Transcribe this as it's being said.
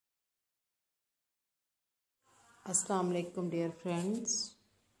Assalamu alaikum dear friends.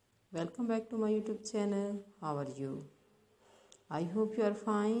 Welcome back to my YouTube channel. How are you? I hope you are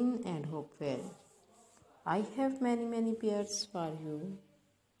fine and hope well. I have many prayers for you.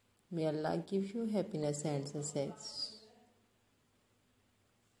 May Allah give you happiness and success.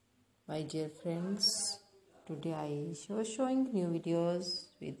 My dear friends, today I showing new videos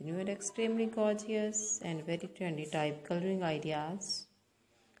with new and extremely gorgeous and very trendy type coloring ideas.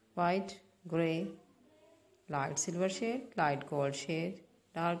 White, grey, light silver shade, light gold shade,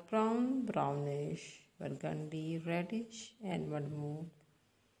 dark brown, brownish, burgundy, reddish and mud moon.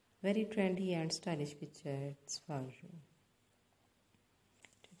 Very trendy and stylish pictures for you.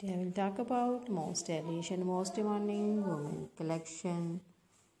 Today I will talk about most stylish and most demanding women collection.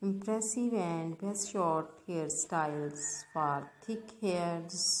 Impressive and best short hairstyles for thick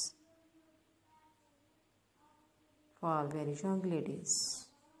hairs for very young ladies.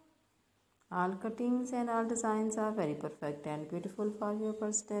 All cuttings and all designs are very perfect and beautiful for your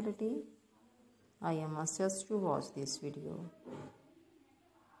personality. I must suggest you watch this video.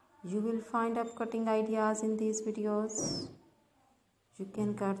 You will find up cutting ideas in these videos. You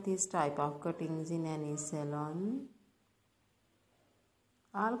can cut this type of cuttings in any salon.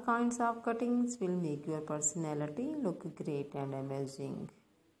 All kinds of cuttings will make your personality look great and amazing.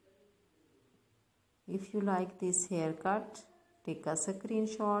 If you like this haircut, take a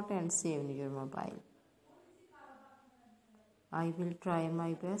screenshot and save in your mobile. I will try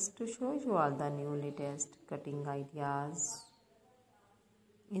my best to show you all the new latest cutting ideas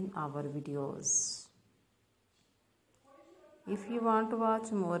in our videos. If you want to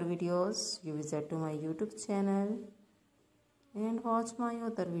watch more videos, you visit to my YouTube channel and watch my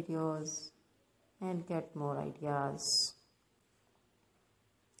other videos and get more ideas.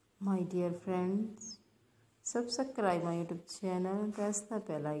 My dear friends, subscribe my YouTube channel and press the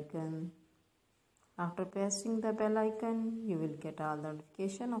bell icon. After pressing the bell icon, you will get all the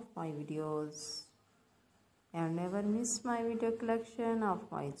notification of my videos and never miss my video collection of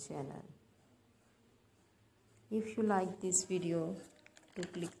my channel. If you like this video, to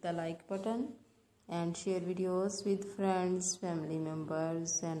click the like button and share videos with friends, family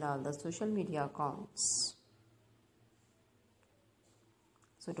members and all the social media accounts.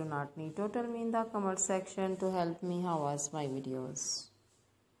 So do not need to tell me in the comment section to help me how was my videos.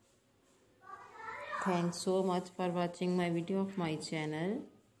 Thanks so much for watching my video of my channel.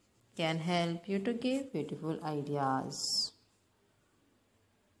 Can help you to give beautiful ideas.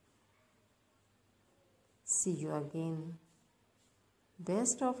 See you again.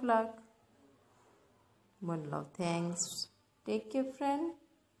 Best of luck. One love. Thanks. Take care, friend.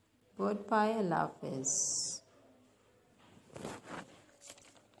 Goodbye. Allah Hafiz.